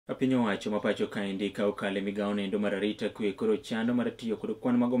Piny owacho mapacho kaendi kao kale migao nendo mararita kwe koro chano maratiyo kod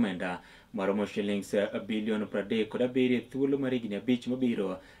kwan mag omenda maromo shillings bilion 37 thuolo mar higni 5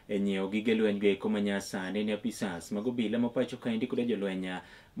 mabiro nyieo gige lweny go manyasani ne apisas mag obila mapacho kaendi kod jolweny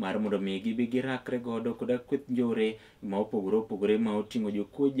mar mondo mi gibi girakre godo kod kweth njore ma opogore ma oting'o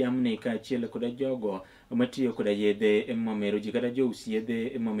jokuo jamni kaachiel kod jogo matiyo kod yedhe mamero ji kata jous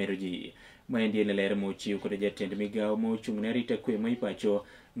yedhe mamero ji. Maendi en ler mochiw kod jatend migao ma ochung'ne arita kwe ma ipacho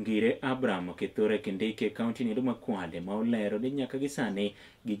Ngire Abraham Kithore Kindike kaunti ni ma Kwale ma olero ni nyaka gisani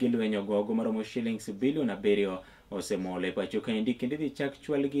gige lweny ogogo maromo shillings bilion 7 osemole pacho kaendi kendo dhi chak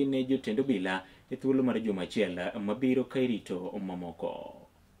chwalgi ne jotend obila e thuolo mar juma achiel mabiro ka irito mamoko.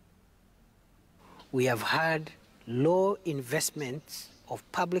 We have had low investments of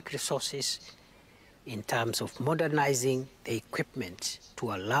public resources in terms of modernizing the equipment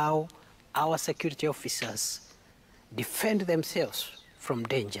to allow our security officers defend themselves from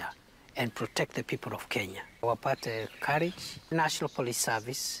danger and protect the people of Kenya. Our party courage, National Police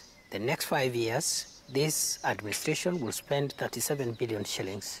Service, the next 5 years, this administration will spend 37 billion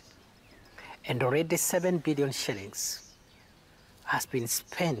shillings. And already 7 billion shillings has been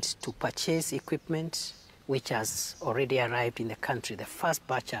spent to purchase equipment which has already arrived in the country. The first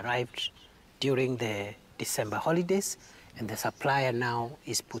batch arrived during the December holidays, and the supplier now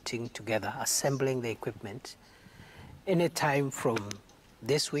is putting together, assembling the equipment. Anytime from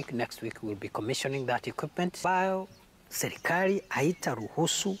this week, next week, we'll be commissioning that equipment. Bao serikali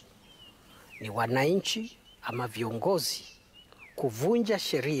haitaruhusu ni wananchi ama viongozi kuvunja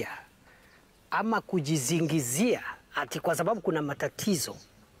sheria ama kujizingizia ati kwa sababu kuna matatizo,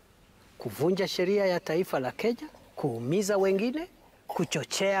 kuvunja sheria ya taifa la Kenya, kuumiza wengine,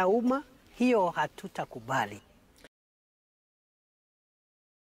 kuchochea umma. Hiyo hatutakubali.